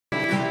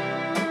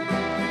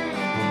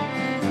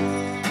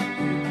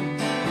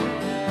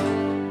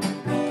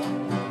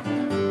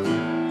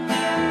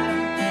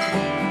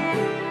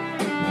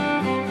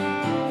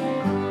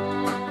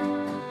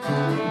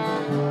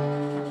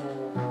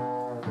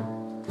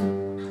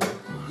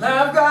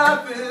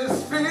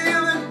this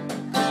feeling,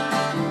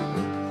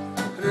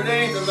 but it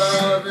ain't the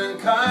loving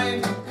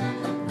kind.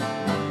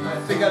 I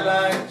think I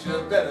liked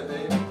you better,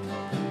 baby,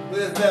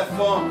 with that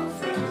former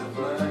friend of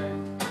mine.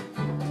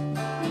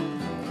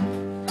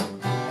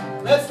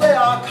 Let's lay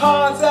our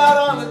cards out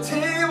on the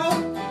table,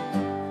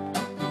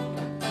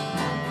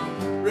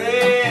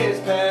 raise,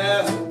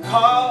 pass, and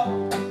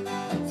call,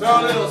 throw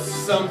a little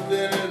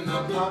something in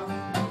the pot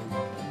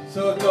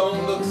so it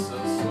don't look so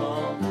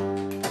small.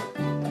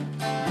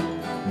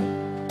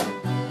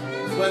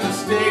 When the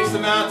stakes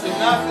amount to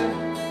nothing,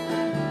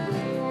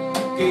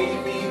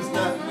 game means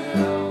nothing at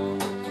all.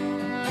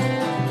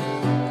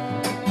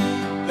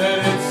 Let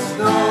it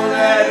snow,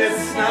 let it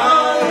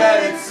snow, let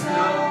it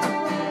snow.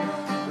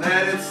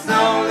 Let it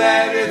snow,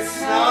 let it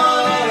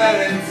snow,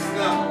 let it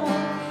snow.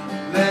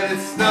 Let it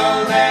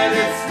snow, let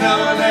it snow,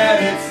 let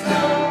it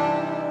snow.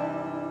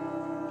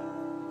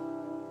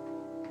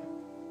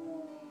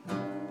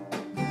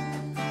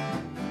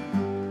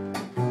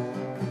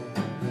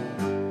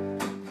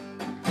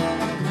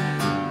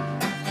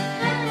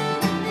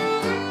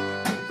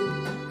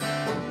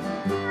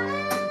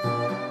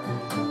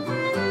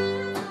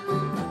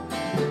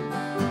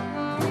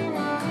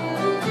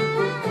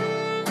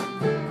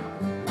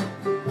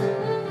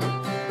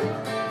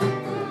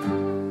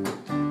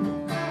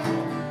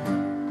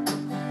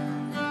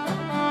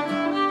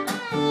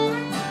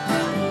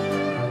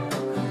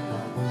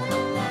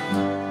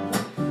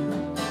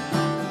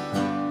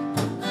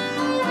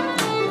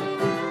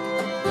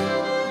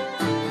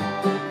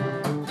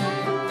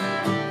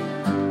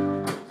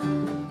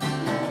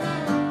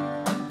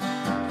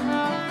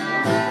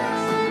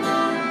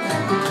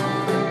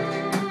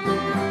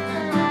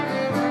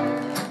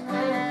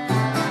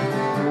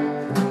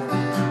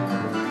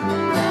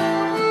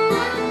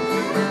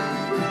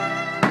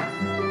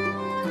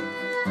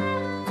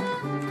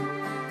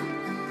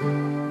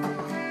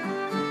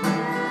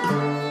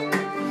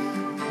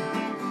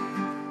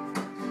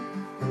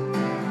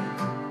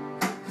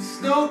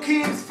 Snow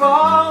keeps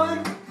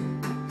falling,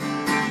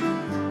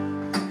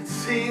 it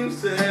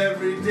seems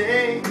every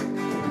day.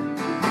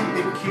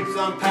 It keeps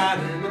on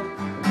piling up,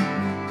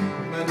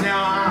 but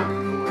now I'm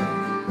in the way.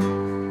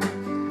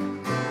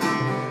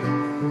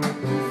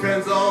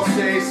 Friends all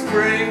say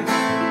spring,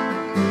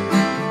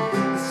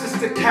 it's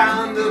just a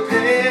calendar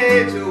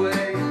page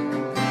away.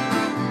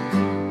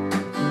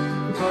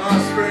 Oh,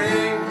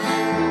 spring,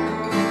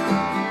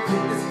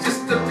 it's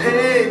just a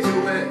page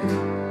away.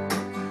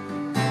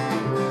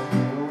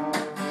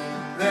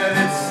 Let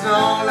it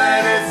snow,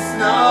 let it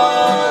snow,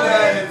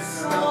 let it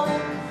snow.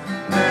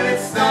 Let it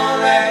snow,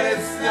 let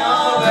it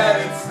snow, let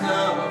it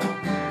snow.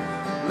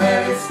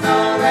 Let it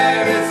snow,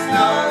 let it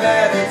snow,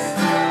 let it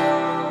snow.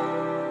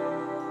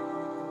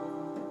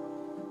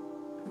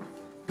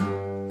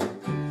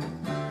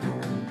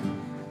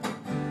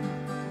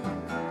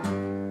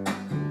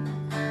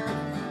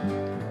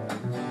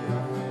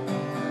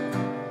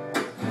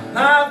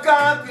 I've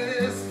got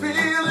this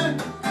feeling,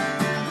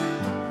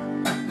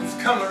 it's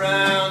come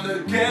around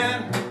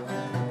again.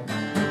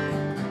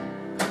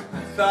 I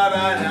thought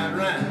I'd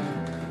outrun,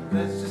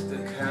 that's just the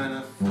kind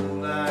of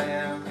fool I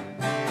am.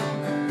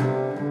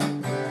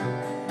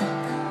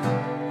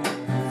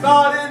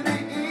 Thought it'd be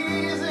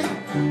easy,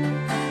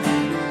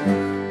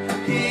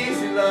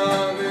 easy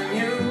loving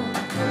you.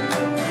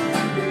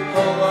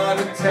 Oh, what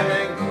a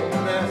tangled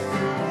mess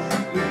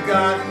we've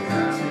got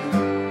into.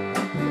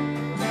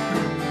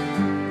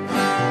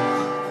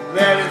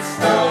 Let it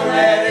snow,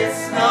 let it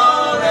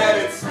snow, let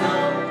it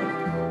snow.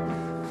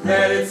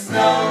 Let it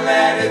snow,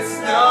 let it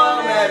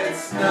snow, let it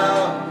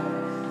snow.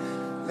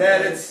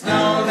 Let it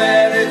snow, let